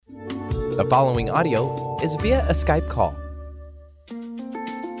The following audio is via a Skype call.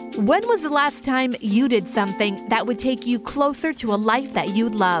 When was the last time you did something that would take you closer to a life that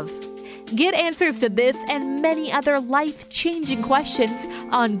you'd love? Get answers to this and many other life-changing questions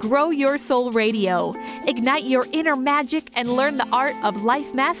on Grow Your Soul Radio. Ignite your inner magic and learn the art of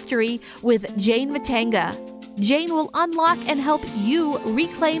life mastery with Jane Matanga. Jane will unlock and help you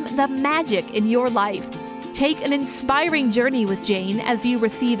reclaim the magic in your life. Take an inspiring journey with Jane as you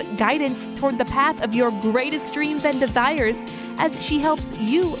receive guidance toward the path of your greatest dreams and desires as she helps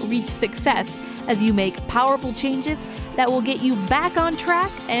you reach success as you make powerful changes that will get you back on track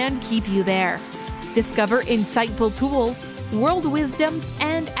and keep you there. Discover insightful tools, world wisdoms,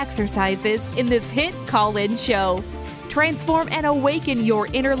 and exercises in this hit call-in show. Transform and awaken your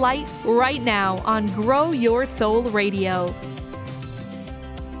inner light right now on Grow Your Soul Radio.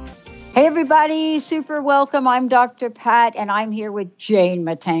 Hey everybody, super welcome. I'm Dr. Pat and I'm here with Jane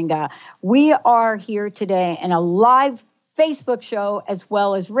Matanga. We are here today in a live Facebook show as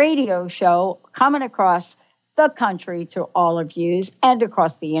well as radio show coming across the country to all of you and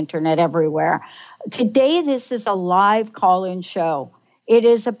across the internet everywhere. Today, this is a live call-in show. It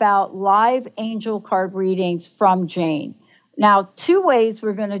is about live angel card readings from Jane. Now, two ways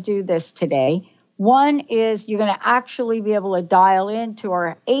we're going to do this today. One is you're going to actually be able to dial into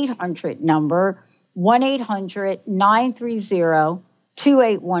our 800 number,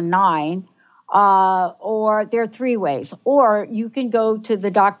 1-800-930-2819, or there are three ways. Or you can go to the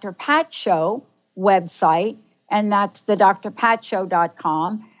Dr. Pat Show website, and that's the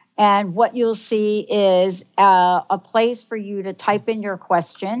drpatshow.com. And what you'll see is a place for you to type in your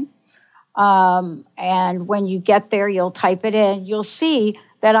question. And when you get there, you'll type it in. You'll see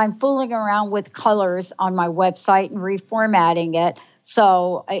that I'm fooling around with colors on my website and reformatting it.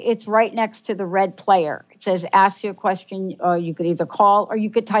 So it's right next to the red player. It says, ask your question, or you could either call or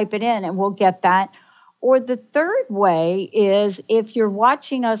you could type it in and we'll get that. Or the third way is if you're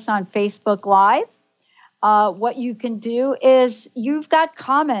watching us on Facebook Live, what you can do is you've got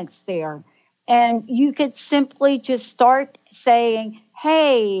comments there and you could simply just start saying,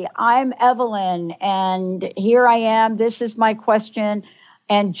 hey, I'm Evelyn and here I am. This is my question.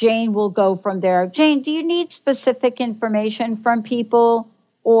 And Jane will go from there. Jane, do you need specific information from people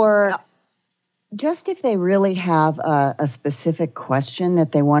or? Just if they really have a specific question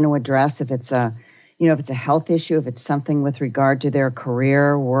that they want to address, if it's a health issue, if it's something with regard to their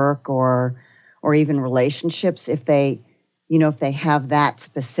career, work, or even relationships, if they have that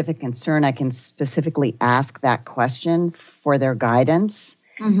specific concern, I can specifically ask that question for their guidance.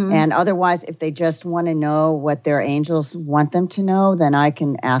 Mm-hmm. And otherwise, if they just want to know what their angels want them to know, then I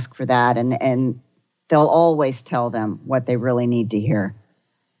can ask for that. And they'll always tell them what they really need to hear.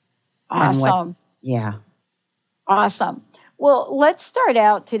 Awesome. Awesome. Well, let's start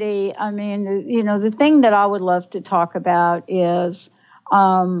out today. I mean, the thing that I would love to talk about is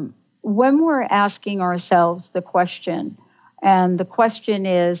when we're asking ourselves the question, and the question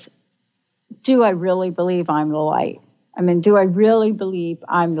is, do I really believe I'm the light? I mean, do I really believe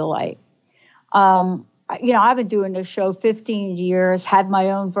I'm the light? I've been doing this show 15 years, had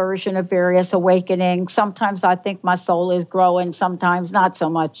my own version of various awakenings. Sometimes I think my soul is growing, sometimes not so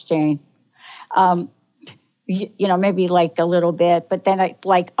much, Jane. Maybe like a little bit, but then it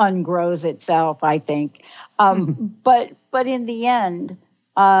like ungrows itself, I think. But in the end,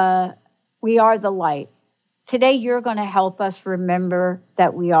 we are the light. Today, you're going to help us remember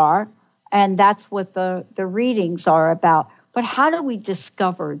that we are. And that's what the readings are about. But how do we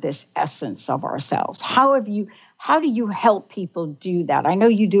discover this essence of ourselves? How do you help people do that? I know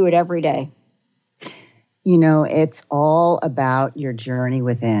you do it every day. It's all about your journey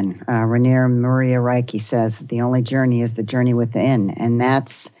within. Rainier Maria Reiki says the only journey is the journey within. And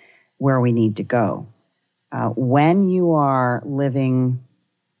that's where we need to go. When you are living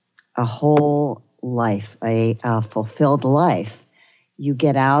a whole life, a fulfilled life, you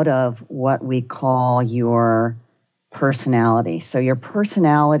get out of what we call your personality. So your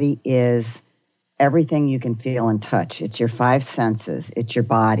personality is everything you can feel and touch. It's your five senses. It's your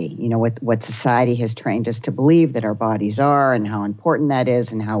body. What society has trained us to believe that our bodies are and how important that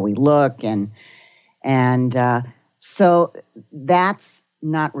is and how we look. And so that's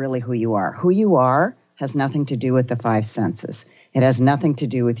not really who you are. Who you are has nothing to do with the five senses. It has nothing to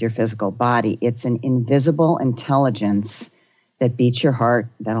do with your physical body. It's an invisible intelligence that beats your heart,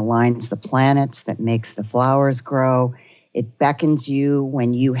 that aligns the planets, that makes the flowers grow. It beckons you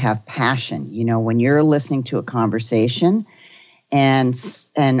when you have passion. When you're listening to a conversation and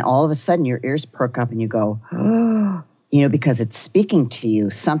all of a sudden your ears perk up and you go, oh, because it's speaking to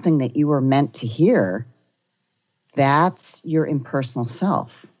you, something that you were meant to hear, that's your impersonal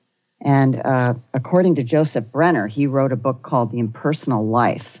self. And according to Joseph Brenner, he wrote a book called The Impersonal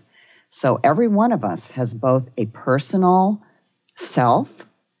Life. So every one of us has both a personal self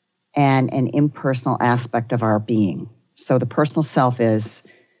and an impersonal aspect of our being. So the personal self is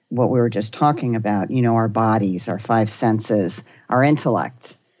what we were just talking about, our bodies, our five senses, our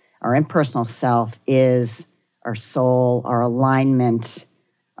intellect. Our impersonal self is our soul, our alignment,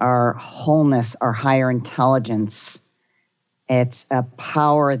 our wholeness, our higher intelligence. It's a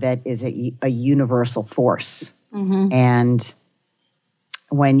power that is a universal force. Mm-hmm. And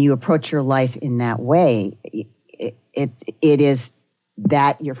when you approach your life in that way, it is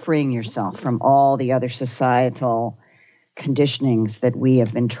that you're freeing yourself from all the other societal conditionings that we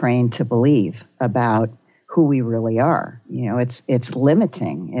have been trained to believe about who we really are. It's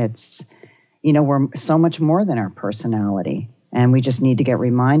limiting. It's, we're so much more than our personality. And we just need to get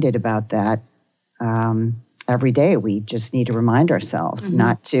reminded about that every day. We just need to remind ourselves mm-hmm.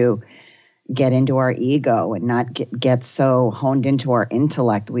 not to get into our ego and not get so honed into our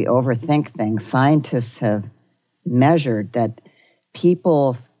intellect. We overthink things. Scientists have measured that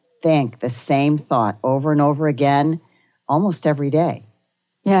people think the same thought over and over again almost every day.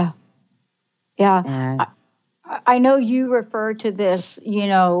 Yeah. Yeah. And I know you refer to this,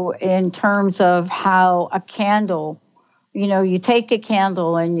 in terms of how a candle, you take a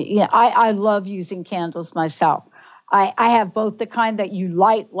candle and I love using candles myself. I have both the kind that you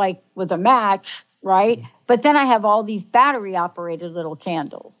light like with a match, right? But then I have all these battery operated little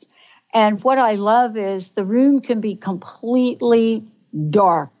candles. And what I love is the room can be completely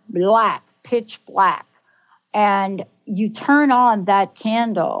dark, black, pitch black. And you turn on that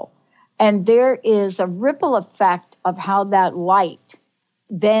candle and there is a ripple effect of how that light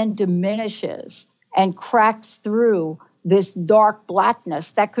then diminishes and cracks through this dark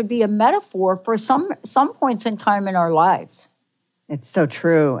blackness that could be a metaphor for some points in time in our lives. It's so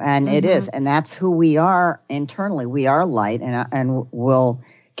true, and mm-hmm. it is, and that's who we are internally. We are light, and we'll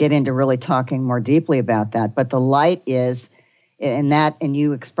get into really talking more deeply about that. But the light is, and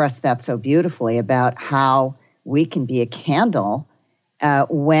you expressed that so beautifully about how we can be a candle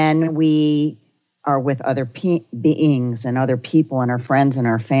when we are with other beings and other people and our friends and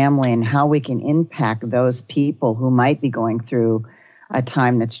our family, and how we can impact those people who might be going through a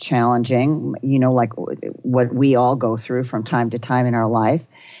time that's challenging, like what we all go through from time to time in our life.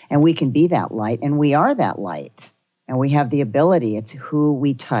 And we can be that light, and we are that light. And we have the ability. It's who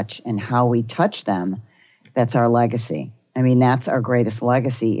we touch and how we touch them. That's our legacy. I mean, that's our greatest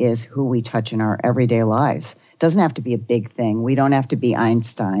legacy, is who we touch in our everyday lives. It doesn't have to be a big thing. We don't have to be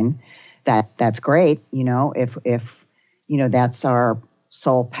Einstein. That's great, if that's our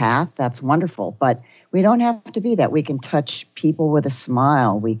soul path, that's wonderful. But we don't have to be that. We can touch people with a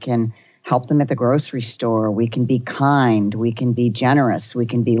smile. We can help them at the grocery store. We can be kind. We can be generous. We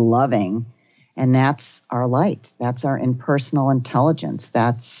can be loving. And that's our light. That's our impersonal intelligence.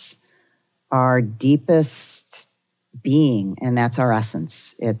 That's our deepest being, and that's our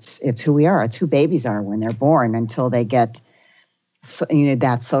essence. It's who we are. It's who babies are when they're born until they get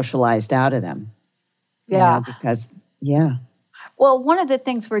that socialized out of them. Yeah. Yeah. Well, one of the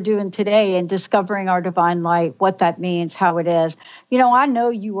things we're doing today in discovering our divine light, what that means, how it is, I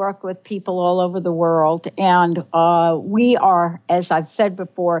know you work with people all over the world, and we are, as I've said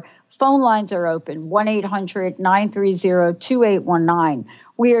before, phone lines are open, 1-800-930-2819.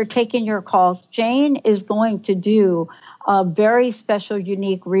 We are taking your calls. Jane is going to do a very special,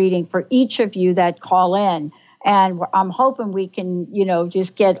 unique reading for each of you that call in. And I'm hoping we can,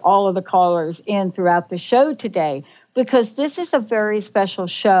 just get all of the callers in throughout the show today, because this is a very special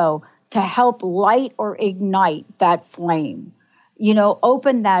show to help light or ignite that flame,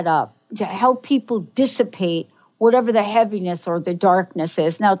 open that up, to help people dissipate whatever the heaviness or the darkness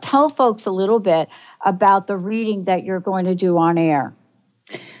is. Now, tell folks a little bit about the reading that you're going to do on air.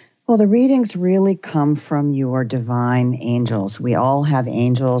 Well, the readings really come from your divine angels. We all have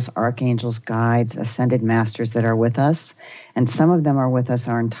angels, archangels, guides, ascended masters that are with us, and some of them are with us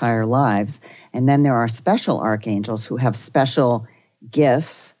our entire lives. And then there are special archangels who have special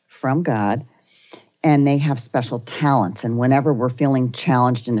gifts from God, and they have special talents. And whenever we're feeling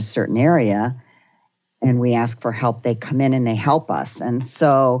challenged in a certain area and we ask for help, they come in and they help us. And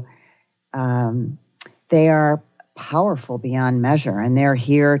so they are powerful beyond measure, and they're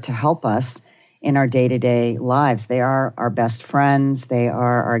here to help us in our day-to-day lives. They are our best friends. They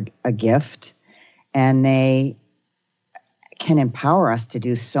are a gift, and they can empower us to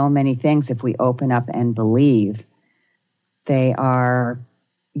do so many things if we open up and believe. They are,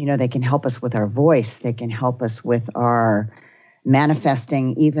 they can help us with our voice. They can help us with our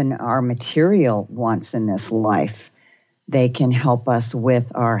manifesting even our material wants in this life. They can help us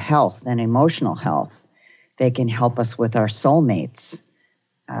with our health and emotional health. They can help us with our soulmates.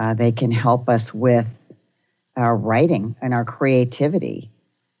 They can help us with our writing and our creativity.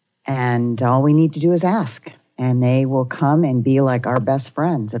 And all we need to do is ask. And they will come and be like our best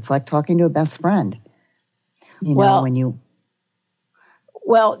friends. It's like talking to a best friend.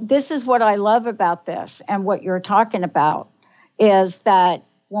 Well, this is what I love about this and what you're talking about is that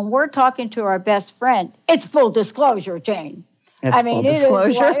when we're talking to our best friend, it's full disclosure, Jane. Full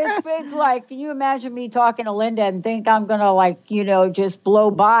disclosure. It's like, can you imagine me talking to Linda and think I'm going to just blow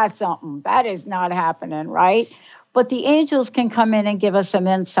by something? That is not happening, right? But the angels can come in and give us some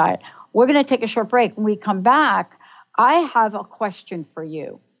insight. We're going to take a short break. When we come back, I have a question for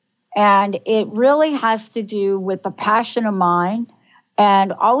you. And it really has to do with the passion of mine.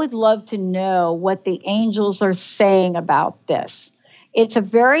 And I would love to know what the angels are saying about this. It's a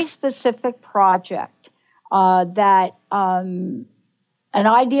very specific project that an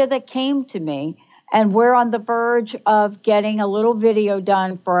idea that came to me, and we're on the verge of getting a little video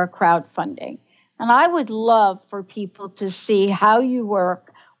done for our crowdfunding. And I would love for people to see how you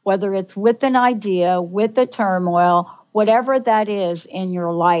work, whether it's with an idea, with the turmoil, whatever that is in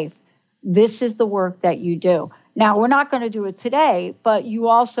your life. This is the work that you do. Now, we're not going to do it today, but you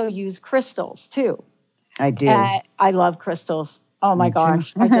also use crystals too. I do. I love crystals. Oh my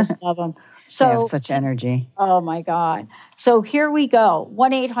gosh, I just love them. So they have such energy. Oh my God. So here we go.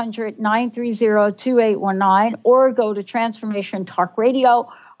 1-800-930-2819 or go to Transformation Talk Radio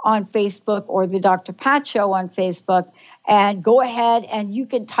on Facebook or the Dr. Pat Show on Facebook and go ahead and you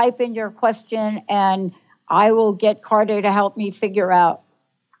can type in your question and I will get Carter to help me figure out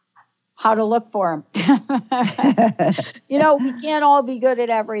how to look for them. We can't all be good at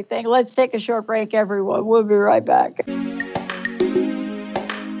everything. Let's take a short break, everyone. We'll be right back.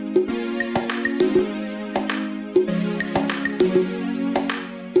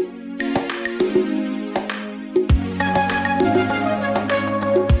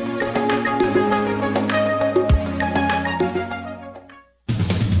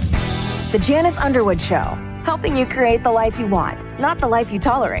 The Janice Underwood Show, helping you create the life you want, not the life you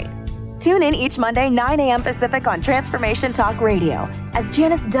tolerate. Tune in each Monday, 9 a.m. Pacific on Transformation Talk Radio as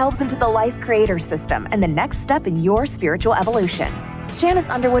Janice delves into the life creator system and the next step in your spiritual evolution. Janice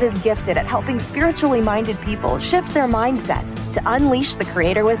Underwood is gifted at helping spiritually minded people shift their mindsets to unleash the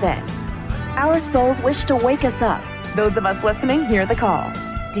creator within. Our souls wish to wake us up. Those of us listening hear the call.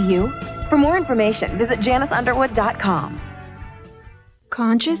 Do you? For more information, visit JaniceUnderwood.com.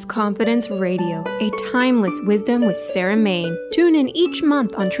 Conscious Confidence Radio, a timeless wisdom with Sarah Main. Tune in each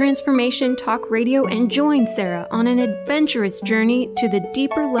month on Transformation Talk Radio and join Sarah on an adventurous journey to the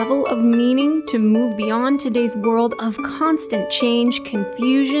deeper level of meaning to move beyond today's world of constant change,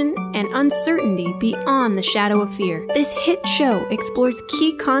 confusion, and uncertainty beyond the shadow of fear. This hit show explores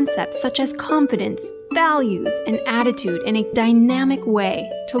key concepts such as confidence, values, and attitude in a dynamic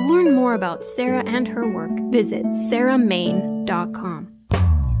way. To learn more about Sarah and her work, visit sarahmain.com.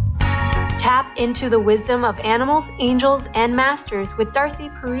 Tap into the wisdom of animals, angels, and masters with Darcy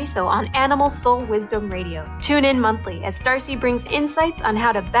Pariso on Animal Soul Wisdom Radio. Tune in monthly as Darcy brings insights on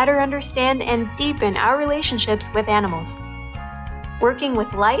how to better understand and deepen our relationships with animals. Working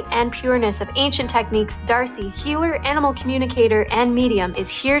with light and pureness of ancient techniques, Darcy, healer, animal communicator, and medium, is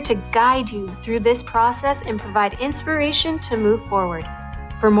here to guide you through this process and provide inspiration to move forward.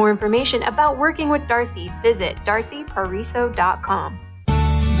 For more information about working with Darcy, visit darcypariso.com.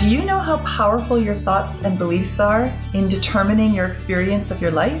 Do you know how powerful your thoughts and beliefs are in determining your experience of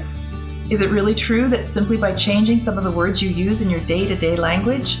your life? Is it really true that simply by changing some of the words you use in your day-to-day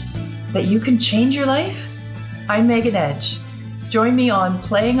language, that you can change your life? I'm Megan Edge. Join me on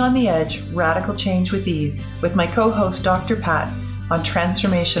Playing on the Edge, Radical Change with Ease, with my co-host Dr. Pat on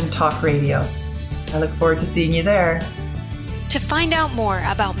Transformation Talk Radio. I look forward to seeing you there. To find out more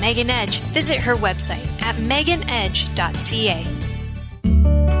about Megan Edge, visit her website at meganedge.ca.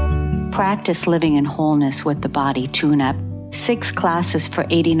 Practice living in wholeness with the body tune-up. 6 classes for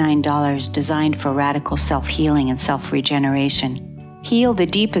 $89 designed for radical self-healing and self-regeneration. Heal the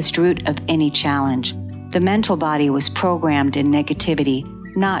deepest root of any challenge. The mental body was programmed in negativity,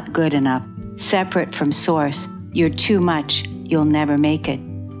 not good enough, separate from source. You're too much, you'll never make it.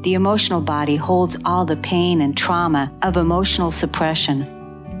 The emotional body holds all the pain and trauma of emotional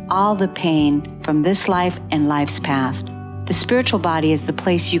suppression, all the pain from this life and lives past. The spiritual body is the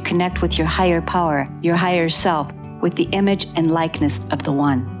place you connect with your higher power, your higher self, with the image and likeness of the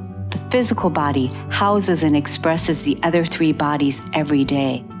One. The physical body houses and expresses the other 3 bodies every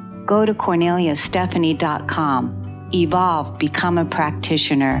day. Go to CorneliaStephanie.com. Evolve, become a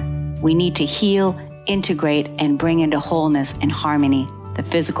practitioner. We need to heal integrate and bring into wholeness and harmony the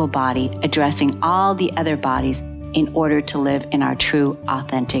physical body, addressing all the other bodies in order to live in our true,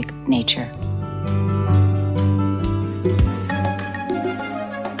 authentic nature.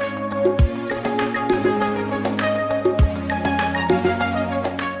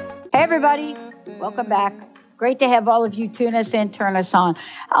 Hey, everybody. Welcome back. Great to have all of you tune us in, turn us on.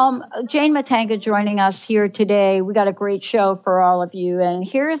 Jane Matanga joining us here today. We got a great show for all of you. And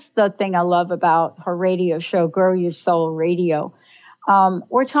here's the thing I love about her radio show, Grow Your Soul Radio.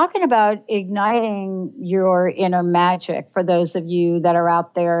 We're talking about igniting your inner magic for those of you that are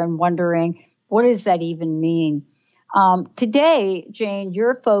out there and wondering, what does that even mean? Today, Jane,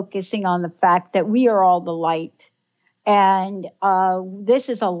 you're focusing on the fact that we are all the light. And this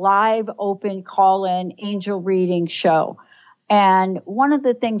is a live, open, call-in angel reading show. And one of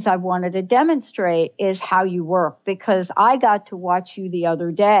the things I wanted to demonstrate is how you work, because I got to watch you the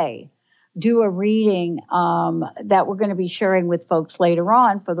other day do a reading that we're going to be sharing with folks later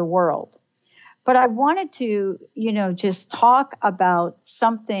on for the world. But I wanted to, just talk about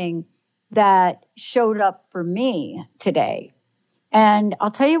something that showed up for me today. And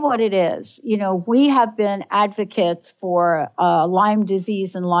I'll tell you what it is. We have been advocates for Lyme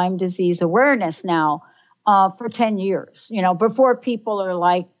disease and Lyme disease awareness now for 10 years, before people are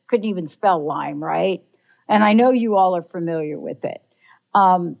like, couldn't even spell Lyme, right? And I know you all are familiar with it.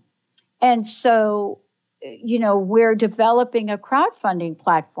 And so, we're developing a crowdfunding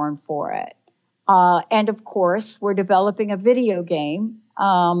platform for it. And of course, we're developing a video game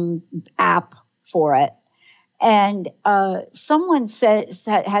app for it. And someone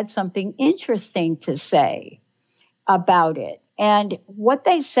had something interesting to say about it. And what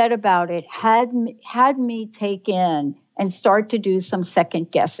they said about it had me take in and start to do some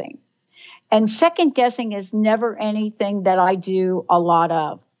second guessing. And second guessing is never anything that I do a lot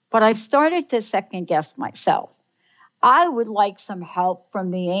of. But I started to second guess myself. I would like some help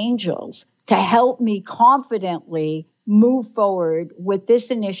from the angels to help me confidently move forward with this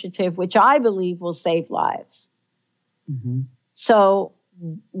initiative, which I believe will save lives. Mm-hmm. So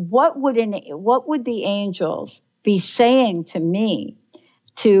what would the angels be saying to me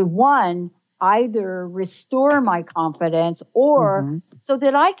to, one, either restore my confidence or so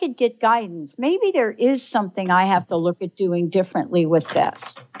that I could get guidance? Maybe there is something I have to look at doing differently with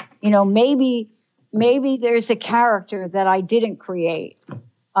this. Maybe there's a character that I didn't create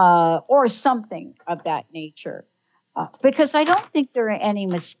or something of that nature. Because I don't think there are any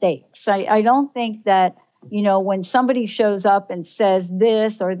mistakes. I don't think that, when somebody shows up and says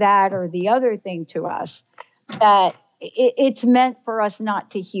this or that or the other thing to us, that it's meant for us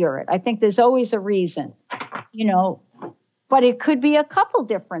not to hear it. I think there's always a reason, but it could be a couple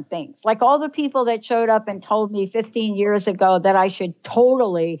different things. Like all the people that showed up and told me 15 years ago that I should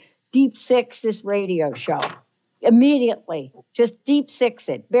totally deep six this radio show immediately. Just deep six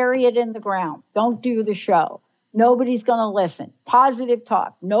it, bury it in the ground. Don't do the show. Nobody's going to listen. Positive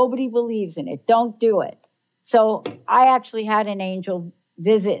talk. Nobody believes in it. Don't do it. So I actually had an angel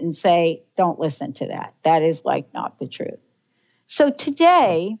visit and say, don't listen to that. That is not the truth. So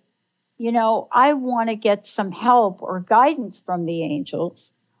today, I want to get some help or guidance from the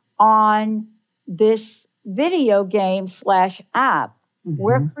angels on this video game /app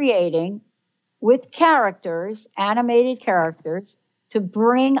we're creating with characters, animated characters, to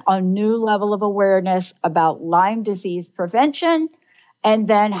bring a new level of awareness about Lyme disease prevention, and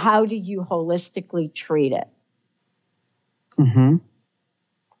then how do you holistically treat it? Mm-hmm.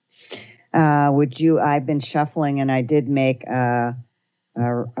 I've been shuffling, and I did make I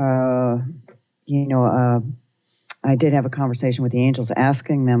did have a conversation with the angels,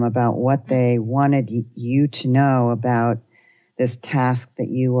 asking them about what they wanted you to know about this task that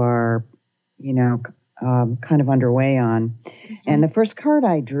you are, kind of underway on. Mm-hmm. And the first card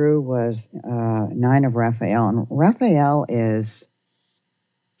I drew was 9 of Raphael. And Raphael is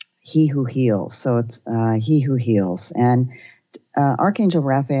he who heals. So it's he who heals. And Archangel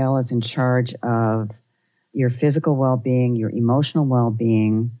Raphael is in charge of your physical well-being, your emotional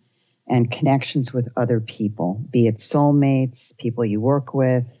well-being, and connections with other people, be it soulmates, people you work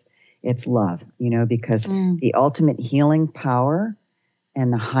with. It's love, because the ultimate healing power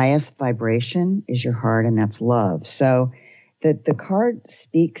and the highest vibration is your heart, and that's love. So the card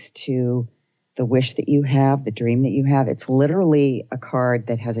speaks to the wish that you have, the dream that you have. It's literally a card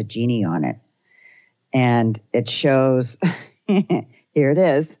that has a genie on it. And it shows, here it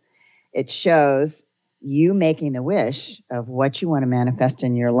is, it shows you making the wish of what you want to manifest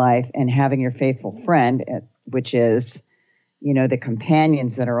in your life and having your faithful friend, which is, the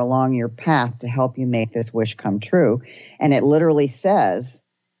companions that are along your path to help you make this wish come true. And it literally says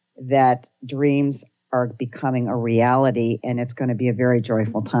that dreams are becoming a reality, and it's going to be a very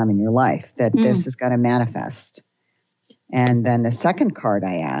joyful time in your life that this is going to manifest. And then the second card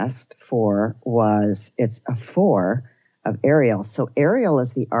I asked for it's a 4 of Ariel. So Ariel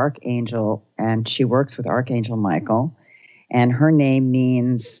is the archangel, and she works with Archangel Michael, and her name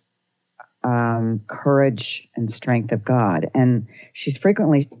means courage and strength of God. And she's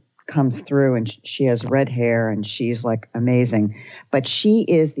frequently comes through, and she has red hair, and she's like amazing. But she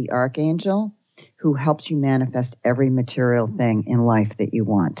is the archangel who helps you manifest every material thing in life that you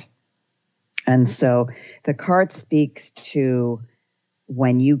want. And so the card speaks to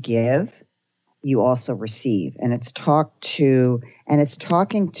when you give, you also receive. And it's talking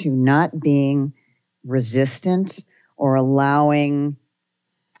to not being resistant or allowing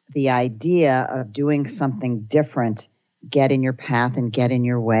the idea of doing something different get in your path and get in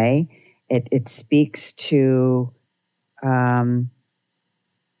your way. It speaks to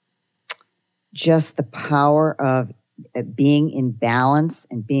just the power of being in balance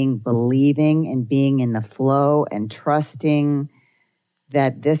and being believing and being in the flow and trusting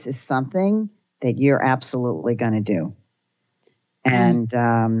that this is something that you're absolutely going to do. And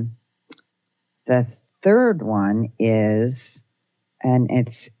the third one is, and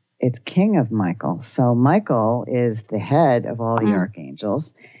it's King of Michael. So Michael is the head of all the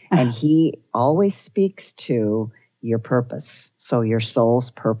archangels, and he always speaks to your purpose. So your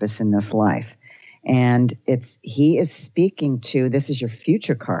soul's purpose in this life. And he is speaking to, this is your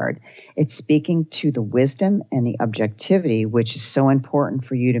future card. It's speaking to the wisdom and the objectivity, which is so important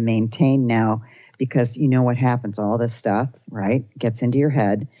for you to maintain now, because you know what happens, all this stuff, right, gets into your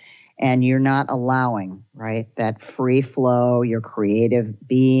head, and you're not allowing, right, that free flow, your creative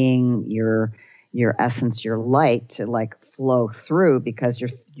being, your essence, your light to like flow through, because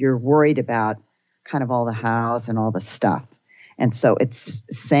you're worried about kind of all the hows and all the stuff. And so it's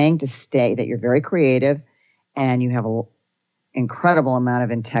saying to stay, that you're very creative and you have an incredible amount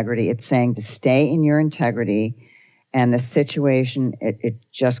of integrity. It's saying to stay in your integrity, and the situation, it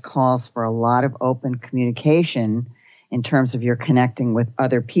just calls for a lot of open communication in terms of your connecting with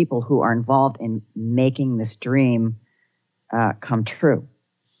other people who are involved in making this dream come true.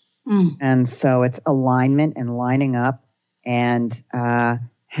 And so it's alignment and lining up and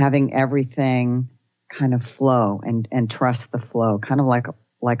having everything kind of flow and trust the flow, kind of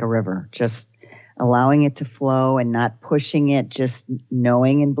like a river, just allowing it to flow and not pushing it, just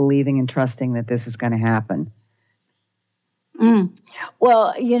knowing and believing and trusting that this is going to happen.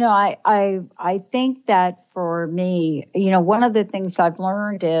 Well, I think that for me, one of the things I've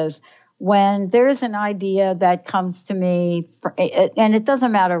learned is when there's an idea that comes to me, and it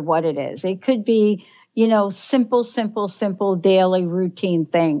doesn't matter what it is, it could be, simple daily routine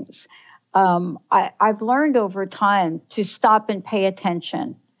things. I've learned over time to stop and pay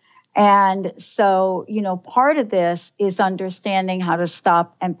attention. And so, part of this is understanding how to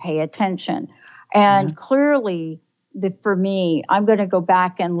stop and pay attention. And clearly, for me, I'm going to go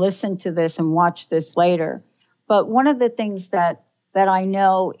back and listen to this and watch this later. But one of the things that I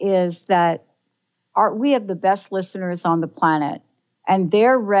know is that we have the best listeners on the planet, and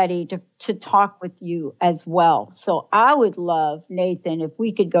they're ready to talk with you as well. So I would love, Nathan, if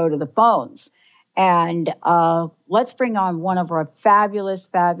we could go to the phones, and let's bring on one of our fabulous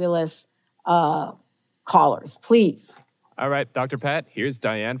callers, please. All right, Dr. Pat, here's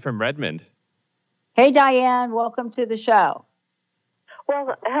Diane from Redmond. Hey, Diane, welcome to the show.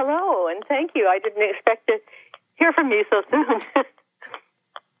 Well, hello, and thank you. I didn't expect to hear from you so soon.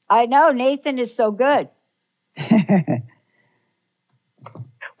 I know, Nathan is so good.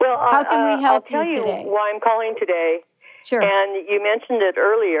 Well, how can we help I'll tell you today? Why I'm calling today. Sure. And you mentioned it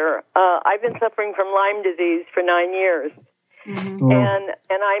earlier. I've been suffering from Lyme disease for 9 years. Mm-hmm. And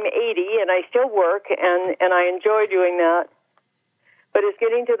I'm 80, and I still work, and I enjoy doing that. But it's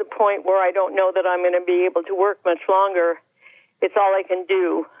getting to the point where I don't know that I'm going to be able to work much longer. It's all I can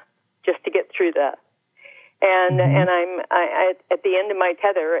do just to get through that. And I'm at the end of my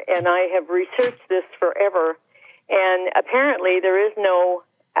tether, and I have researched this forever. And apparently there is no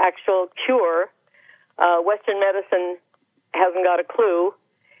actual cure. Western medicine hasn't got a clue.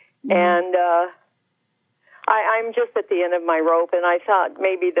 And I'm just at the end of my rope, and I thought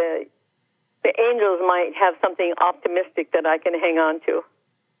maybe the angels might have something optimistic that I can hang on to.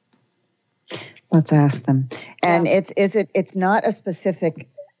 Let's ask them. And it's not a specific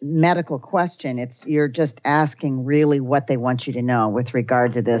medical question. You're just asking really what they want you to know with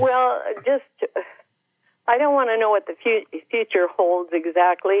regard to this. Well, I don't want to know what the future holds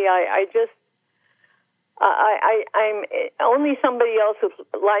exactly. I'm only somebody else with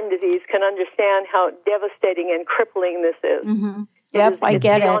Lyme disease can understand how devastating and crippling this is. Mm-hmm. Yep, I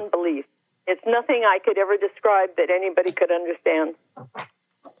get it. Beyond belief. It's nothing I could ever describe that anybody could understand.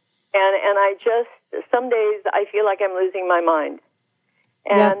 And I just, some days I feel like I'm losing my mind.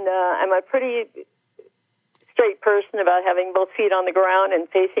 And I'm a pretty straight person about having both feet on the ground and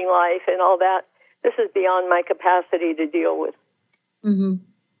facing life and all that. This is beyond my capacity to deal with. Mm-hmm.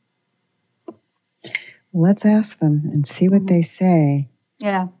 Let's ask them and see what they say.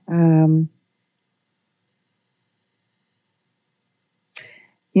 Yeah.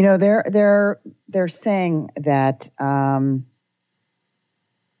 You know, they're saying that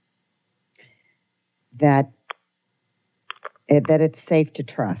that it's safe to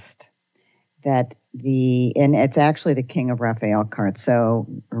trust. And it's actually the King of Raphael card. So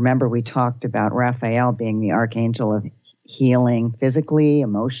remember, we talked about Raphael being the archangel of healing physically,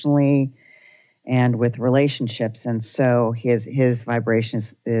 emotionally, and with relationships. And so his vibration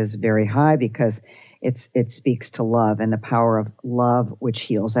is very high because it speaks to love and the power of love, which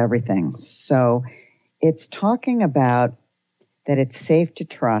heals everything. So it's talking about that it's safe to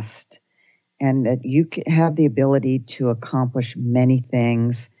trust and that you have the ability to accomplish many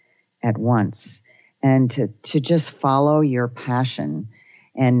things at once, and to just follow your passion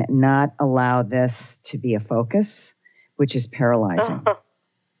and not allow this to be a focus, which is paralyzing.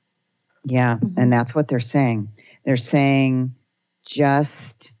 Yeah, and that's what they're saying. They're saying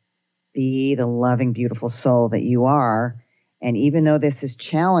just be the loving, beautiful soul that you are. And even though this is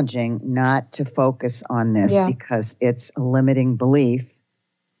challenging, not to focus on this because it's a limiting belief.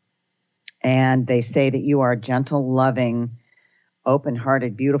 And they say that you are a gentle, loving,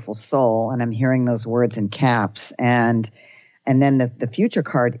 open-hearted, beautiful soul, and I'm hearing those words in caps. And then the future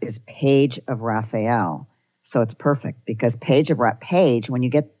card is Page of Raphael. So it's perfect because Page, when you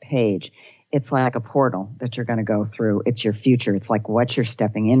get Page, it's like a portal that you're going to go through. It's your future. It's like what you're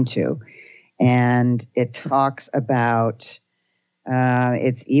stepping into. And it talks about,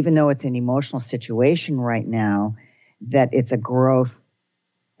 it's even though it's an emotional situation right now, that it's a growth,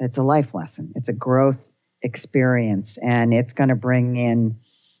 it's a life lesson. It's a growth experience, and it's going to bring in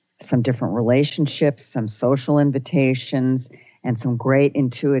some different relationships, some social invitations, and some great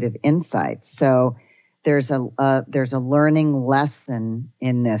intuitive insights. So there's a learning lesson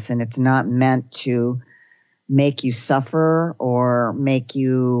in this, and it's not meant to make you suffer or make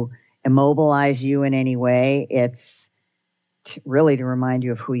you immobilize you in any way. It's really to remind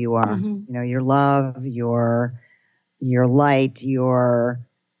you of who you are. You know, your love, your light,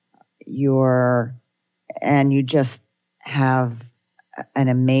 and you just have an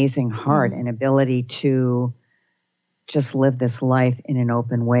amazing heart and ability to just live this life in an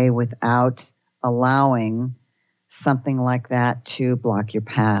open way without allowing something like that to block your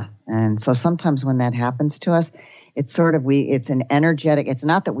path. And so sometimes when that happens to us, it's sort of, it's an energetic, it's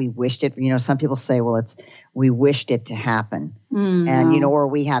not that we wished it, you know, some people say, well, we wished it to happen. And, you know, or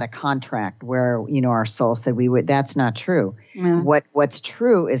we had a contract where, you know, our soul said we would, that's not true. What's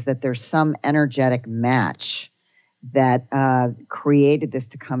true is that there's some energetic match that created this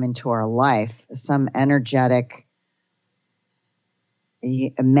to come into our life, some energetic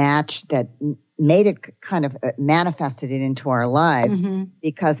match that made it kind of manifested it into our lives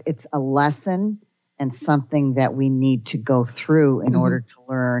because it's a lesson and something that we need to go through in order to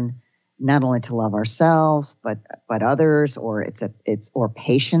learn not only to love ourselves but others, or it's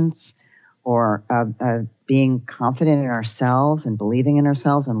patience, or being confident in ourselves and believing in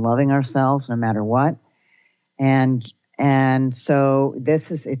ourselves and loving ourselves no matter what. And so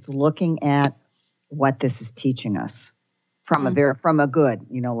it's looking at what this is teaching us from a good,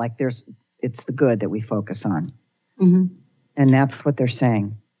 you know, like it's the good that we focus on. And that's what they're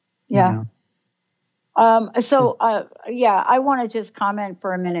saying. Yeah. You know? I want to just comment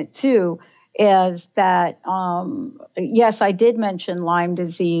for a minute too, is that, yes, I did mention Lyme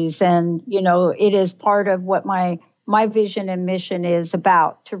disease, and, you know, it is part of what my vision and mission is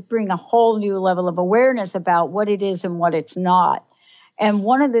about, to bring a whole new level of awareness about what it is and what it's not. And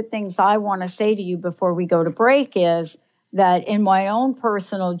one of the things I want to say to you before we go to break is that in my own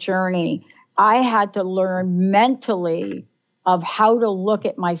personal journey, I had to learn mentally of how to look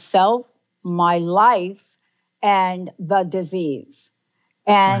at myself, my life, and the disease.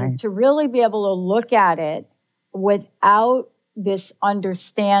 And to really be able to look at it without this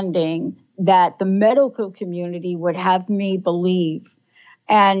understanding that the medical community would have me believe.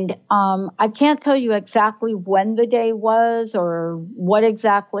 And I can't tell you exactly when the day was or what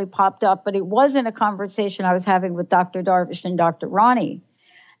exactly popped up, but it was in a conversation I was having with Dr. Darvish and Dr. Ronnie.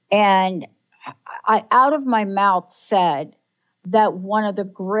 And I out of my mouth said that one of the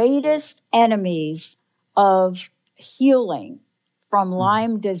greatest enemies of healing from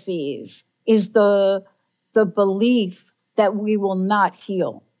Lyme disease is the belief that we will not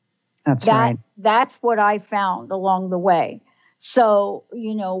heal. That's right. That's what I found along the way. So,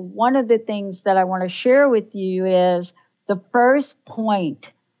 one of the things that I want to share with you is the first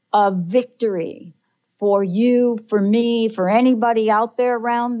point of victory for you, for me, for anybody out there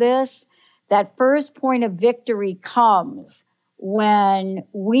around this. That first point of victory comes when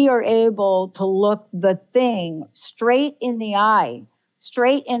we are able to look the thing straight in the eye,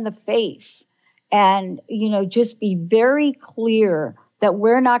 straight in the face, and, just be very clear that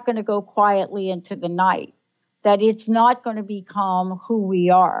we're not going to go quietly into the night, that it's not going to become who we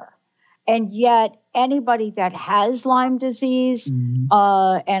are. And yet anybody that has Lyme disease, and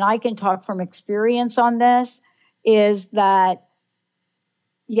I can talk from experience on this, is that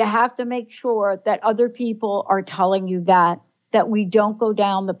you have to make sure that other people are telling you that we don't go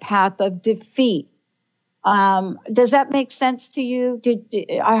down the path of defeat. Does that make sense to you?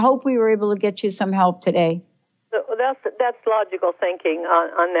 I hope we were able to get you some help today. So that's logical thinking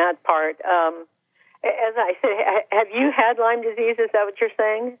on that part. As I said, have you had Lyme disease? Is that what you're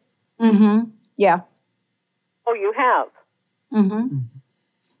saying? Mm-hmm. Yeah. Oh, you have? Mm-hmm.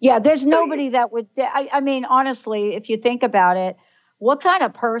 Yeah, there's nobody that would, I mean, honestly, if you think about it, what kind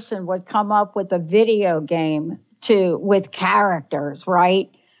of person would come up with a video game with characters, right?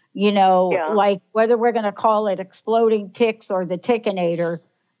 Like whether we're going to call it Exploding Ticks or the Tickinator,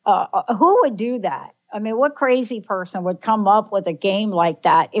 who would do that? I mean, what crazy person would come up with a game like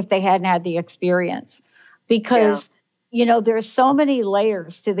that if they hadn't had the experience? Because, there's so many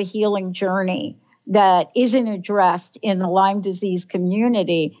layers to the healing journey that isn't addressed in the Lyme disease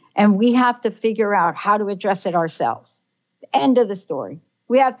community, and we have to figure out how to address it ourselves. End of the story.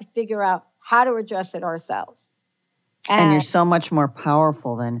 We have to figure out how to address it ourselves. And you're so much more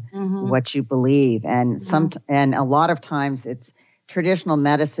powerful than what you believe. And and a lot of times it's traditional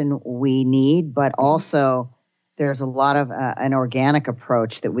medicine we need, but also there's a lot of an organic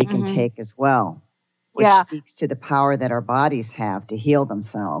approach that we can take as well, which speaks to the power that our bodies have to heal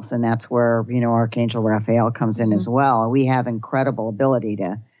themselves. And that's where, Archangel Raphael comes in as well. We have incredible ability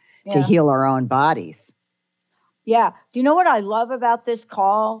to heal our own bodies. Yeah. Do you know what I love about this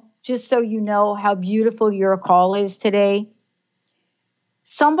call? Just so you know how beautiful your call is today.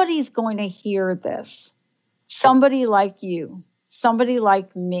 Somebody's going to hear this. Somebody like you. Somebody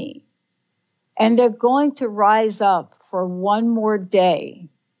like me. And they're going to rise up for one more day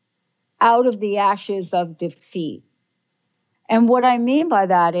out of the ashes of defeat. And what I mean by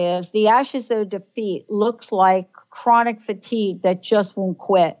that is the ashes of defeat looks like chronic fatigue that just won't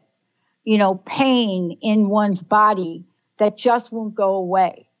quit. Pain in one's body that just won't go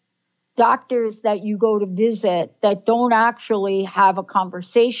away. Doctors that you go to visit that don't actually have a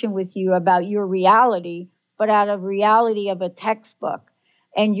conversation with you about your reality, but out of reality of a textbook.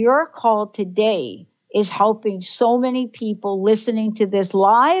 And your call today is helping so many people listening to this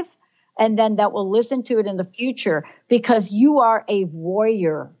live, and then that will listen to it in the future, because you are a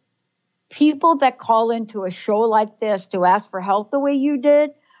warrior. People that call into a show like this to ask for help the way you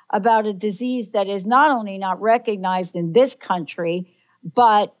did about a disease that is not only not recognized in this country,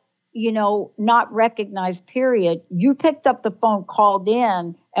 but, not recognized, period. You picked up the phone, called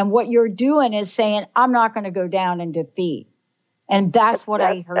in, and what you're doing is saying, I'm not going to go down in defeat. And that's what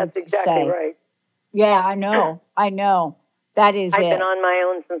I heard you say. That's exactly right. Yeah, I know. That is I've been on my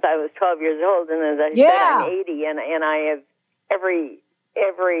own since I was 12 years old, and as I said, I'm 80, and I have every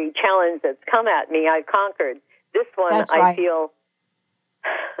challenge that's come at me, I've conquered. This one, that's right. I feel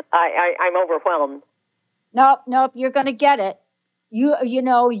I'm overwhelmed. Nope, you're going to get it.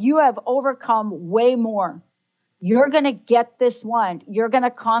 You have overcome way more. You're going to get this one. You're going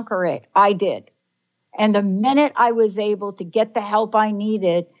to conquer it. I did. And the minute I was able to get the help I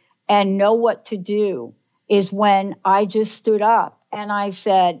needed and know what to do is when I just stood up and I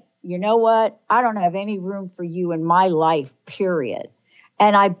said, you know what? I don't have any room for you in my life, period.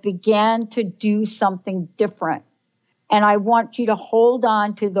 And I began to do something different. And I want you to hold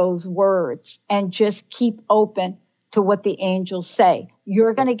on to those words and just keep open to what the angels say.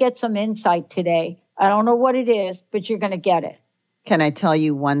 You're going to get some insight today. I don't know what it is, but you're going to get it. Can I tell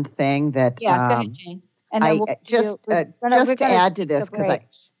you one thing that? Yeah, go ahead, Jane. And then just to add to this,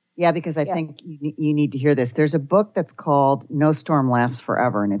 because I think you need to hear this. There's a book that's called No Storm Lasts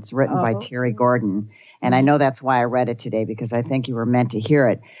Forever, and it's written by Terry Gordon. And I know that's why I read it today, because I think you were meant to hear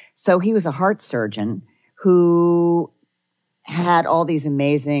it. So he was a heart surgeon who had all these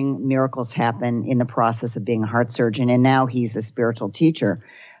amazing miracles happen in the process of being a heart surgeon, and now he's a spiritual teacher.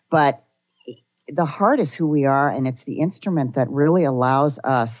 But the heart is who we are, and it's the instrument that really allows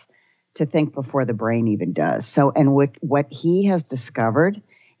us to think before the brain even does. So, and what he has discovered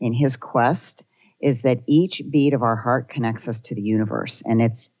in his quest is that each beat of our heart connects us to the universe, and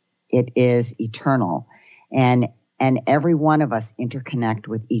It is eternal. And every one of us interconnect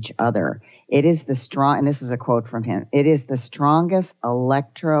with each other. It is and this is a quote from him, it is the strongest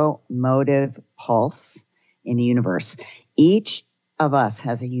electromotive pulse in the universe. Each of us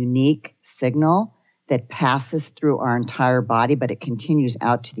has a unique signal that passes through our entire body, but it continues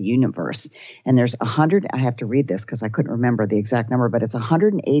out to the universe. And there's I have to read this because I couldn't remember the exact number, but it's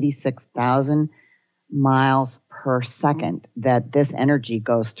 186,000 miles per second that this energy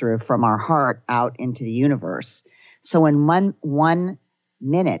goes through from our heart out into the universe. So in one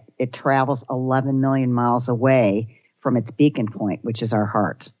minute, it travels 11 million miles away from its beacon point, which is our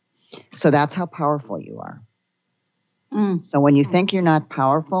heart. So that's how powerful you are. So when you think you're not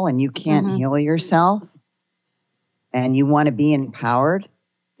powerful and you can't heal yourself and you want to be empowered,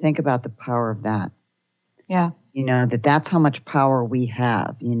 think about the power of that. Yeah. You know, that's how much power we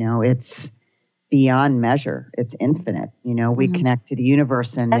have. You know, it's beyond measure. It's infinite. You know, we connect to the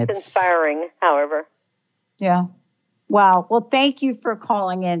universe and that's inspiring, however. Yeah. Wow. Well, thank you for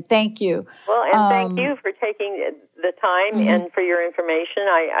calling in. Thank you. Well, and thank you for taking the time and for your information.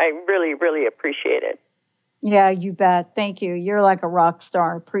 I really, really appreciate it. Yeah, you bet. Thank you. You're like a rock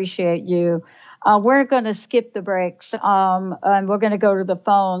star. Appreciate you. We're going to skip the breaks and we're going to go to the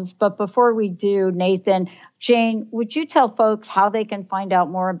phones. But before we do, Nathan, Jane, would you tell folks how they can find out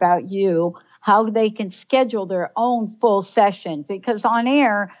more about you, how they can schedule their own full session? Because on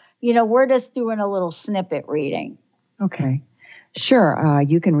air, you know, we're just doing a little snippet reading. Okay. Sure.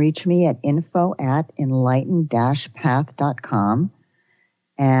 You can reach me at info@enlighten-path.com.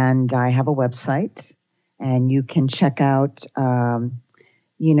 And I have a website. And you can check out,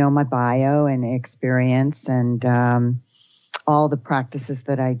 you know, my bio and experience and all the practices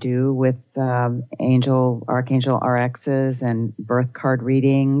that I do with Archangel RXs and birth card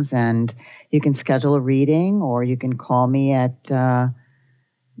readings. And you can schedule a reading or you can call me at,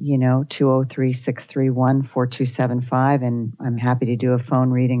 203-631-4275. And I'm happy to do a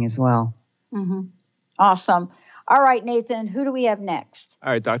phone reading as well. Awesome. All right, Nathan, who do we have next?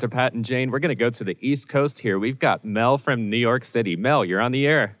 All right, Dr. Pat and Jane, we're going to go to the East Coast here. We've got Mel from New York City. Mel, you're on the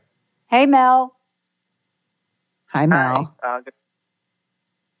air. Hey, Mel. Hi, Mel. Hi.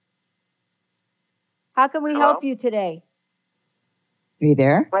 How can we help you today? Are you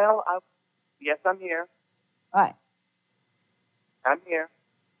there? Well, yes, I'm here. All right. I'm here.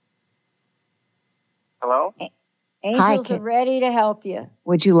 Hello? Angels are ready to help you.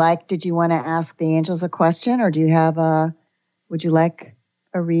 Did you want to ask the angels a question or would you like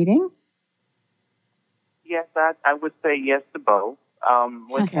a reading? Yes, I would say yes to both.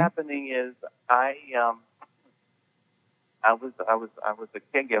 What's happening is I was a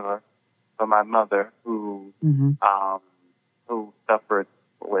caregiver for my mother who suffered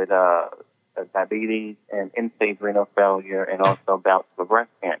with diabetes and end-stage renal failure and also bouts of breast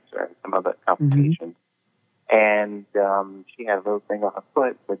cancer and some other complications. And she had a little thing on her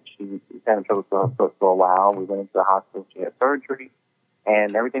foot, but she had trouble with her foot for a while. We went into the hospital. She had surgery,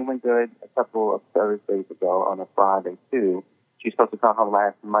 and everything went good a couple of Thursdays ago on a Friday, too. She's supposed to come home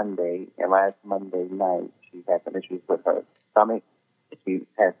last Monday, and last Monday night she had some issues with her stomach. She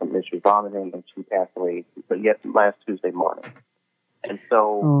had some issues vomiting, and she passed away last Tuesday morning. And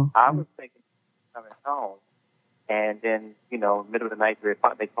so I was thinking coming home. And then, middle of the night, 3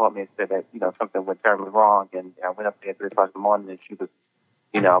 o'clock, they called me and said that, something went terribly wrong. And I went up there at 3 o'clock in the morning and she was,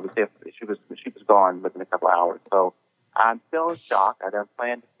 I was there, she was gone within a couple of hours. So I'm still in shock. I done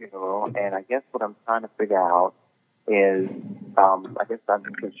planned the funeral. And I guess what I'm trying to figure out is, I guess I'm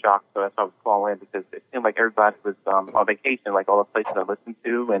in shock. So that's why I was calling in because it seemed like everybody was on vacation, like all the places I listened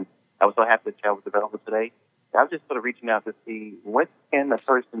to. And I was so happy that y'all was available today. I was just sort of reaching out to see what can a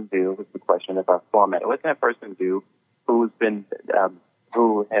person do, was the question about format. What can a person do who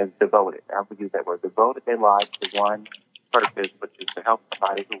has devoted, I would use that word, devoted their life to one purpose, which is to help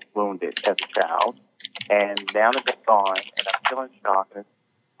somebody who's wounded as a child. And now that they're gone, and I'm still in shock,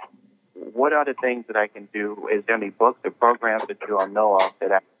 what are the things that I can do? Is there any books or programs that you all know of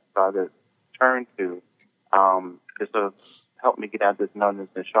that I can try to turn to sort of help me get out of this numbness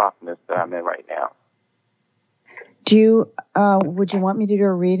and shockness that I'm in right now? Would you want me to do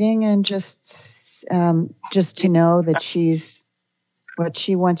a reading and just to know that she's what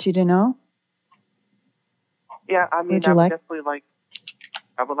she wants you to know? Yeah, I mean, I would like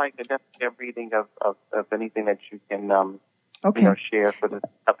a reading of anything that you can, share for the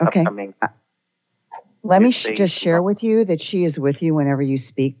upcoming. Let me just share with you that she is with you whenever you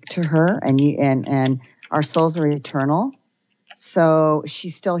speak to her, and our souls are eternal. So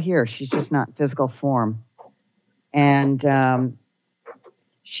she's still here. She's just not physical form. And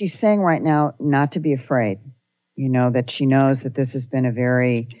she's saying right now not to be afraid, that she knows that this has been a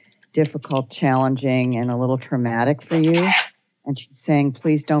very difficult, challenging, and a little traumatic for you. And she's saying,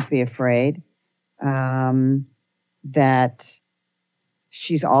 please don't be afraid. That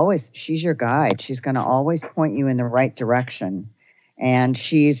she's your guide. She's going to always point you in the right direction. And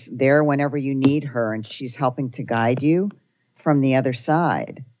she's there whenever you need her, and she's helping to guide you from the other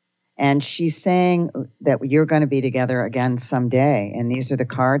side. And she's saying that you're going to be together again someday. And these are the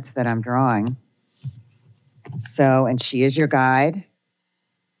cards that I'm drawing. So, and she is your guide.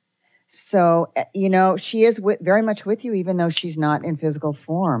 So, she is very much with you, even though she's not in physical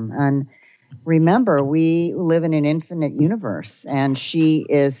form. And remember, we live in an infinite universe, and she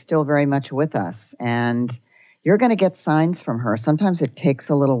is still very much with us. And you're going to get signs from her. Sometimes it takes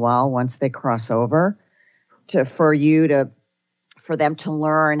a little while once they cross over for them to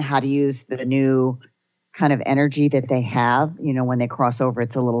learn how to use the new kind of energy that they have. When they cross over,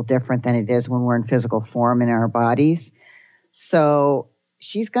 it's a little different than it is when we're in physical form in our bodies. So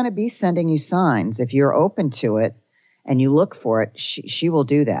she's going to be sending you signs. If you're open to it and you look for it, she will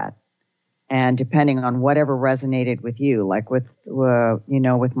do that. And depending on whatever resonated with you, like with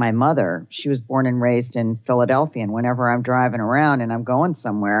my mother, she was born and raised in Philadelphia. And whenever I'm driving around and I'm going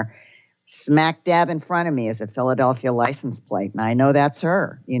somewhere, smack dab in front of me is a Philadelphia license plate. And I know that's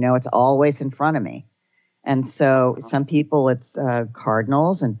her. It's always in front of me. And so some people it's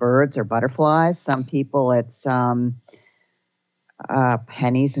cardinals and birds or butterflies. Some people it's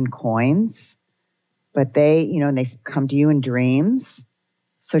pennies and coins. But they come to you in dreams.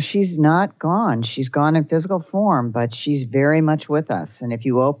 So she's not gone. She's gone in physical form, but she's very much with us. And if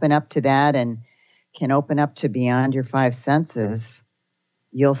you open up to that and can open up to beyond your five senses,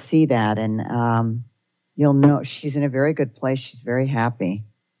 you'll see that. And you'll know she's in a very good place. She's very happy.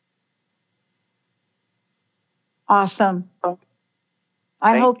 Awesome.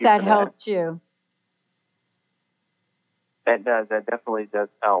 I hope that helped you. That does. That definitely does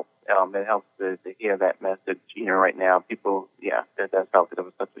help. It helps to hear that message. Right now, people, that does help. It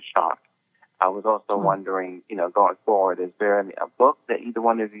was such a shock. I was also wondering, going forward, is there a book that either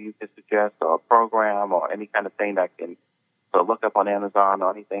one of you could suggest, or a program, or any kind of thing that can look up on Amazon,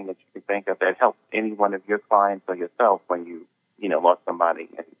 or anything that you can think of that helps any one of your clients or yourself when you, lost somebody,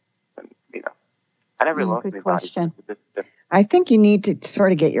 and I never lost anybody. Good question. I think you need to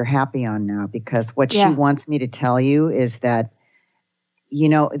sort of get your happy on now, because what she wants me to tell you is that,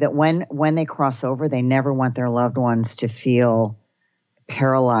 that when they cross over, they never want their loved ones to feel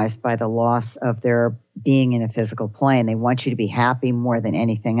paralyzed by the loss of their being in a physical plane. They want you to be happy more than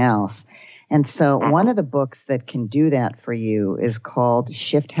anything else. And so one of the books that can do that for you is called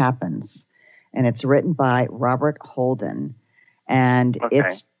Shift Happens, and it's written by Robert Holden. And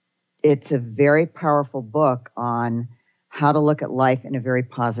it's a very powerful book on how to look at life in a very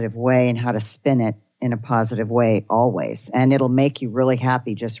positive way and how to spin it in a positive way always. And it'll make you really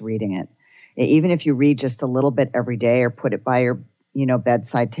happy just reading it. Even if you read just a little bit every day, or put it by your,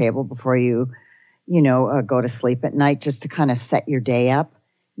 bedside table before you, go to sleep at night, just to kind of set your day up,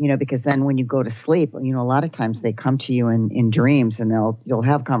 because then when you go to sleep, a lot of times they come to you in dreams, and you'll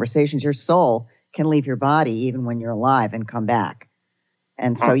have conversations. Your soul can leave your body even when you're alive and come back.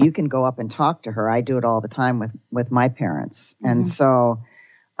 And so you can go up and talk to her. I do it all the time with my parents. And so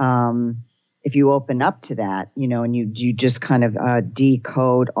if you open up to that, and you just kind of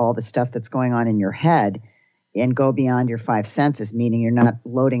decode all the stuff that's going on in your head and go beyond your five senses, meaning you're not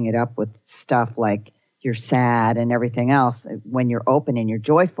loading it up with stuff like you're sad and everything else. When you're open and you're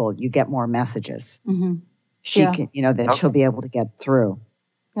joyful, you get more messages. She can, that she'll be able to get through.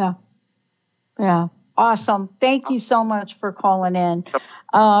 Yeah. Yeah. Awesome. Thank you so much for calling in.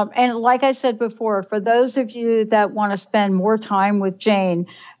 And like I said before, for those of you that want to spend more time with Jane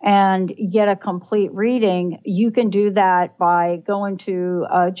and get a complete reading, you can do that by going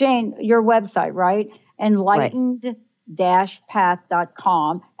to Jane, your website, right?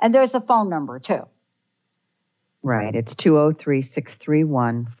 Enlightened-path.com. And there's a phone number too. Right. It's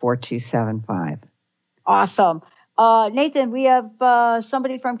 203-631-4275. Awesome. Nathan, we have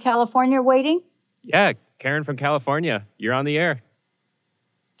somebody from California waiting. Yeah, Karen from California. You're on the air.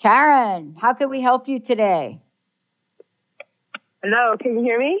 Karen, how can we help you today? Hello, can you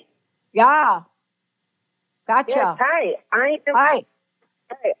hear me? Yeah. Gotcha. Yes, hi. Hi.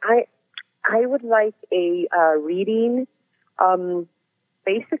 I would like a reading.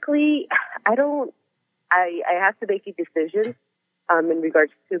 Basically, I have to make a decision in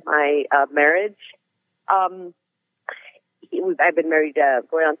regards to my marriage. I've been married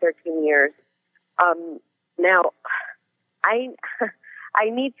going on 13 years. Now, I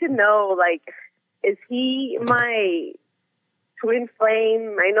need to know, is he my twin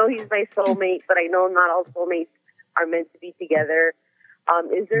flame? I know he's my soulmate, but I know not all soulmates are meant to be together.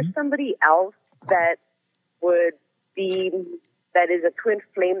 Is there somebody else that would be, that is a twin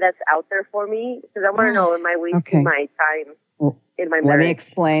flame that's out there for me? Because I want to know, am I wasting my time in my marriage? Let me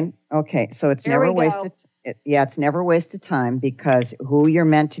explain. Okay, so it's never wasted. It's never wasted time, because who you're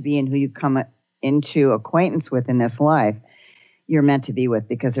meant to be and who you come into acquaintance with in this life, you're meant to be with,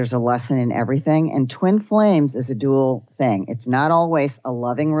 because there's a lesson in everything. And twin flames is a dual thing. It's not always a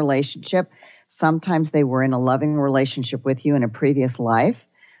loving relationship. Sometimes they were in a loving relationship with you in a previous life,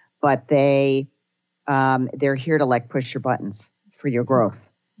 but they're here to like push your buttons for your growth.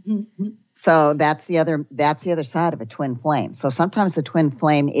 Mm-hmm. So that's the other side of a twin flame. So sometimes the twin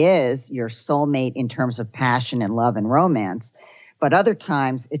flame is your soulmate in terms of passion and love and romance, but other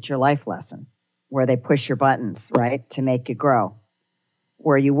times it's your life lesson where they push your buttons, right, to make you grow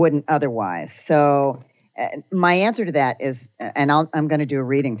where you wouldn't otherwise. So my answer to that is, and I'm going to do a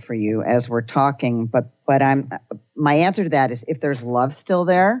reading for you as we're talking, but my answer to that is, if there's love still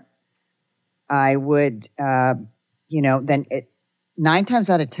there, I would, then 9 times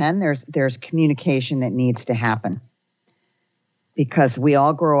out of 10, there's communication that needs to happen, because we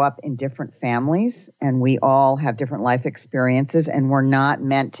all grow up in different families and we all have different life experiences, and we're not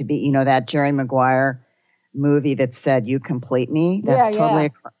meant to be, that Jerry Maguire movie that said, "You complete me." That's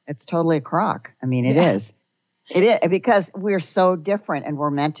it's totally a crock. I mean, it is. It is, because we're so different and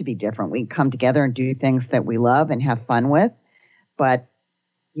we're meant to be different. We come together and do things that we love and have fun with, but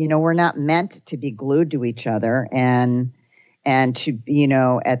we're not meant to be glued to each other, and to,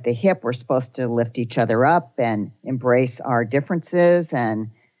 at the hip, we're supposed to lift each other up and embrace our differences and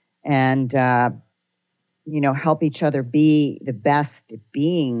help each other be the best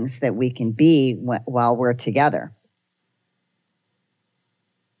beings that we can be while we're together.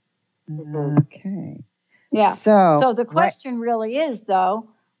 Mm-hmm. Okay. Yeah. So the question really is, though,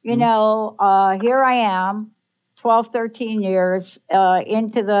 here I am, 12, 13 years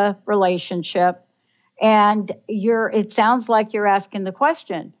into the relationship, and it sounds like you're asking the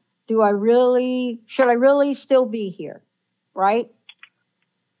question, should I really still be here? Right?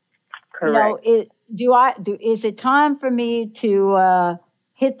 Correct. Is it time for me to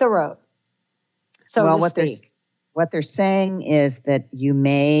hit the road? What they're saying is that you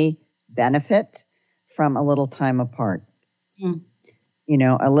may benefit from a little time apart.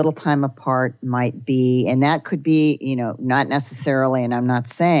 A little time apart might be, and that could be, not necessarily, and I'm not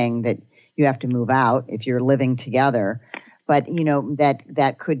saying that you have to move out if you're living together, but,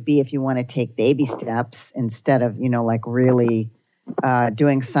 that could be if you want to take baby steps instead of, like really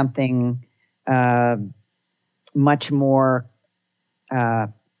doing something much more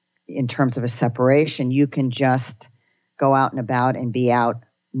in terms of a separation. You can just go out and about and be out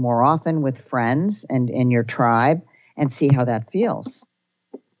more often with friends and in your tribe and see how that feels.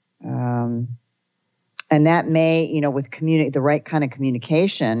 And that may, with the right kind of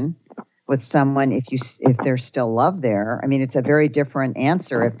communication with someone, if there's still love there. I mean, it's a very different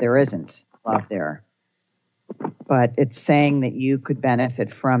answer if there isn't love there. But it's saying that you could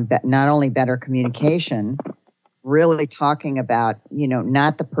benefit from not only better communication, really talking about,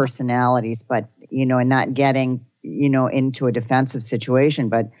 not the personalities, but, and not getting, into a defensive situation,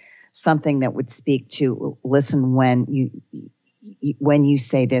 but something that would speak to, listen, when you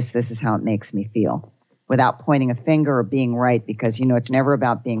say this is how it makes me feel, without pointing a finger or being right, because, it's never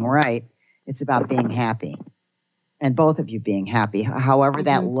about being right. It's about being happy, and both of you being happy, however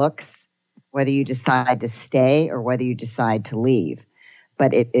that looks, whether you decide to stay or whether you decide to leave.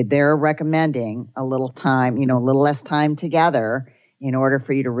 But they're recommending a little time, a little less time together in order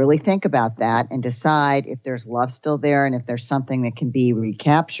for you to really think about that and decide if there's love still there and if there's something that can be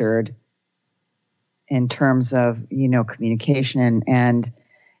recaptured in terms of, communication and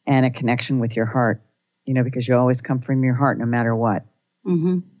a connection with your heart, because you always come from your heart no matter what.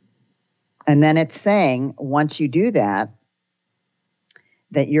 Mm-hmm. And then it's saying, once you do that,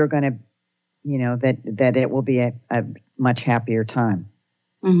 that you're going to, that it will be a much happier time.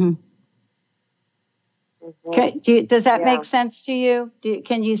 Mm-hmm. Okay. Does that make sense to you?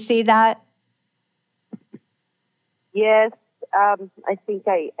 Can you see that? Yes, I think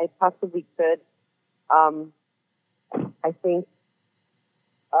I possibly could. I think,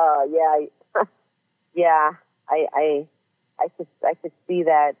 I could see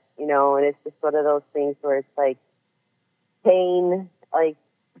that, and it's just one of those things where it's like pain, like,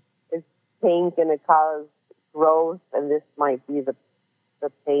 is pain going to cause growth? And this might be the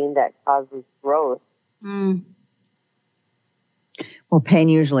pain that causes growth. Mm. Well, pain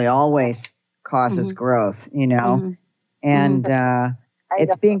usually always causes growth, and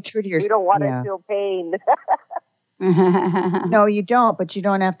it's being true to yourself. We don't want to feel pain. No, you don't, but you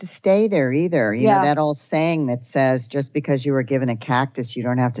don't have to stay there either. You know, that old saying that says just because you were given a cactus, you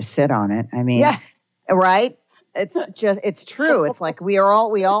don't have to sit on it. I mean, right? It's true. It's like we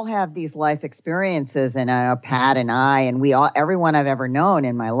all have these life experiences, and Pat and I, and everyone I've ever known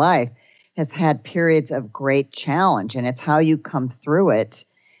in my life has had periods of great challenge, and it's how you come through it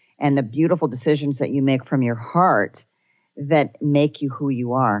and the beautiful decisions that you make from your heart that make you who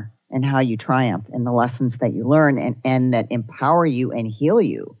you are and how you triumph and the lessons that you learn and that empower you and heal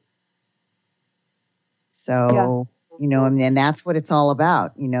you. So, you know, and that's what it's all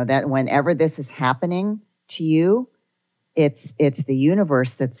about. You know, that whenever this is happening to you, it's the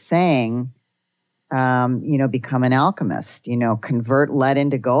universe that's saying, you know, become an alchemist, you know, convert lead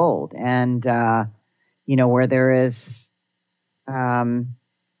into gold. And, you know, where there is,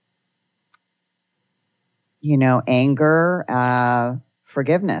 you know, anger,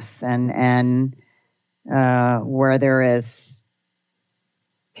 forgiveness, and where there is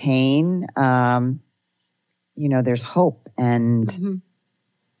pain, you know, there's hope. And,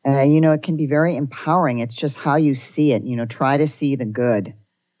 you know, it can be very empowering. It's just how you see it. You know, try to see the good.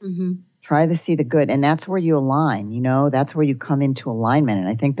 Try to see the good. And that's where you align, you know, that's where you come into alignment. And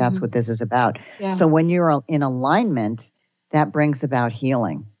I think that's what this is about. So when you're in alignment, that brings about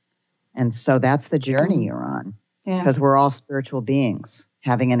healing. And so that's the journey you're on, because we're all spiritual beings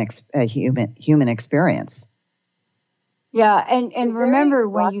having a human experience. Yeah, and remember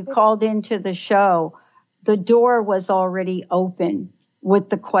when you called into the show, the door was already open with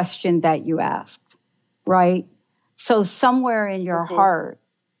the question that you asked, right? So somewhere in your heart,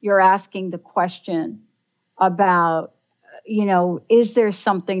 you're asking the question about, you know, is there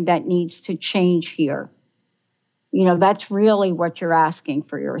something that needs to change here? You know, that's really what you're asking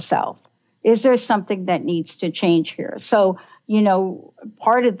for yourself. Is there something that needs to change here? So, you know,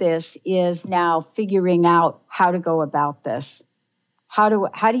 part of this is now figuring out how to go about this. How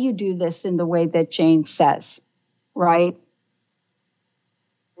do you do this in the way that Jane says, right?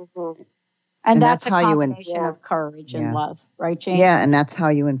 And that's a combination of courage and love, right, Jane? Yeah, and that's how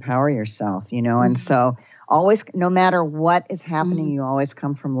you empower yourself, you know. And so always, no matter what is happening, you always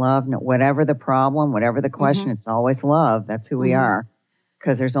come from love. Whatever the problem, whatever the question, it's always love. That's who we are.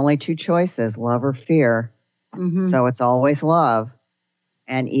 Because there's only two choices, love or fear. So it's always love.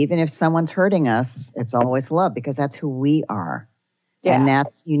 And even if someone's hurting us, it's always love, because that's who we are. And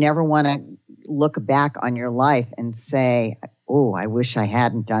that's, you never want to look back on your life and say, oh, I wish I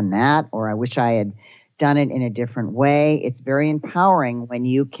hadn't done that, or I wish I had done it in a different way. It's very empowering when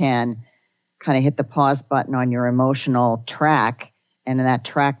you can kind of hit the pause button on your emotional track, and in that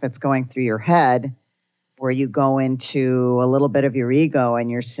track that's going through your head, where you go into a little bit of your ego and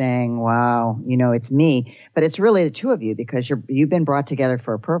you're saying, wow, you know, it's me. But it's really the two of you, because you've been brought together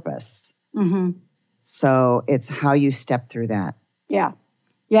for a purpose. So it's how you step through that.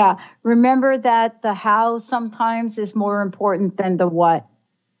 Yeah. Remember that the how sometimes is more important than the what.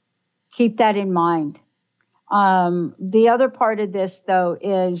 Keep that in mind. The other part of this, though,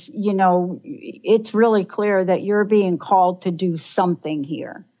 is, you know, it's really clear that you're being called to do something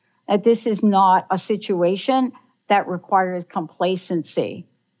here. That this is not a situation that requires complacency.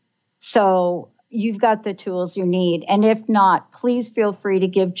 So you've got the tools you need. And if not, please feel free to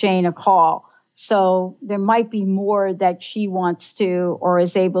give Jane a call. So there might be more that she wants to or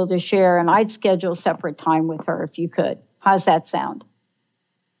is able to share, and I'd schedule separate time with her if you could. How's that sound?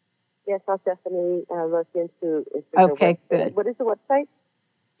 Yes, I'll definitely look into it. Okay, good. What is the website?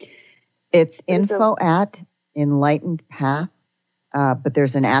 It's info at Enlightened Path, but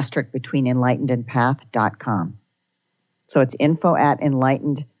there's an asterisk between enlightened and path.com. So it's info at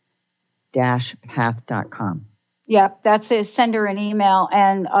enlightened-path.com. Yep, that's it. Send her an email.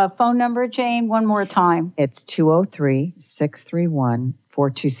 And phone number, Jane, one more time. It's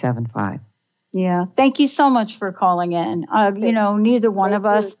 203-631-4275. Yeah, thank you so much for calling in. You know, neither one of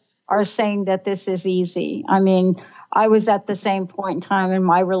us are saying that this is easy. I mean, I was at the same point in time in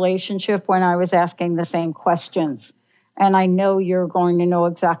my relationship when I was asking the same questions. And I know you're going to know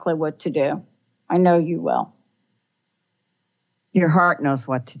exactly what to do. I know you will. Your heart knows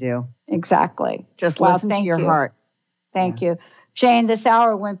what to do. Exactly. Just listen to your heart. Thank you. Jane, this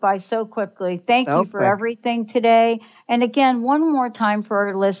hour went by so quickly. Thank you for everything today. And again, one more time for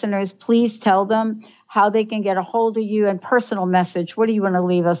our listeners, please tell them how they can get a hold of you and personal message. What do you want to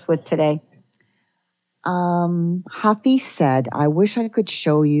leave us with today? Hafi said, I wish I could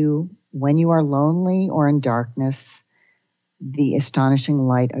show you when you are lonely or in darkness, the astonishing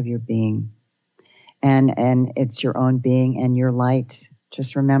light of your being. And it's your own being and your light.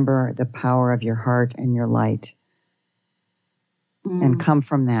 Just remember the power of your heart and your light. And come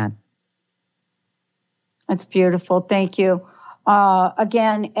from that. That's beautiful. Thank you.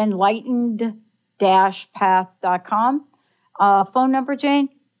 Again, enlightened-path.com. Phone number, Jane?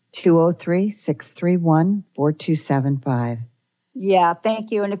 203-631-4275. Yeah,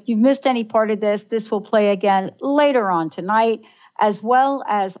 thank you. And if you've missed any part of this will play again later on tonight, as well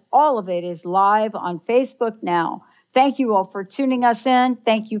as all of it is live on Facebook now. Thank you all for tuning us in.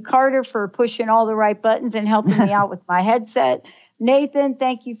 Thank you, Carter, for pushing all the right buttons and helping me out with my headset. Nathan,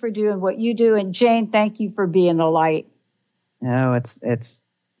 thank you for doing what you do. And Jane, thank you for being the light. No, it's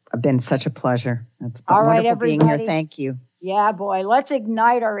been such a pleasure. It's been all right, wonderful being everybody. here. Thank you. Yeah, boy. Let's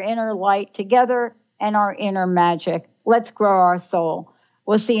ignite our inner light together and our inner magic. Let's grow our soul.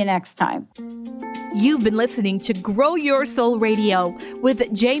 We'll see you next time. You've been listening to Grow Your Soul Radio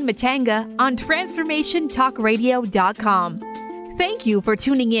with Jane Matanga on TransformationTalkRadio.com. Thank you for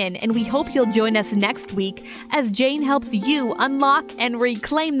tuning in, and we hope you'll join us next week as Jane helps you unlock and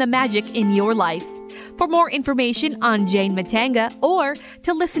reclaim the magic in your life. For more information on Jane Matanga or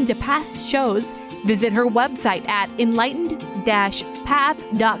to listen to past shows, visit her website at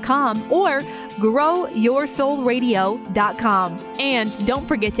enlightened-path.com or growyoursoulradio.com. And don't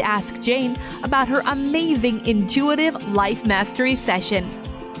forget to ask Jane about her amazing intuitive life mastery session.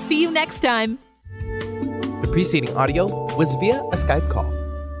 See you next time. The preceding audio was via a Skype call.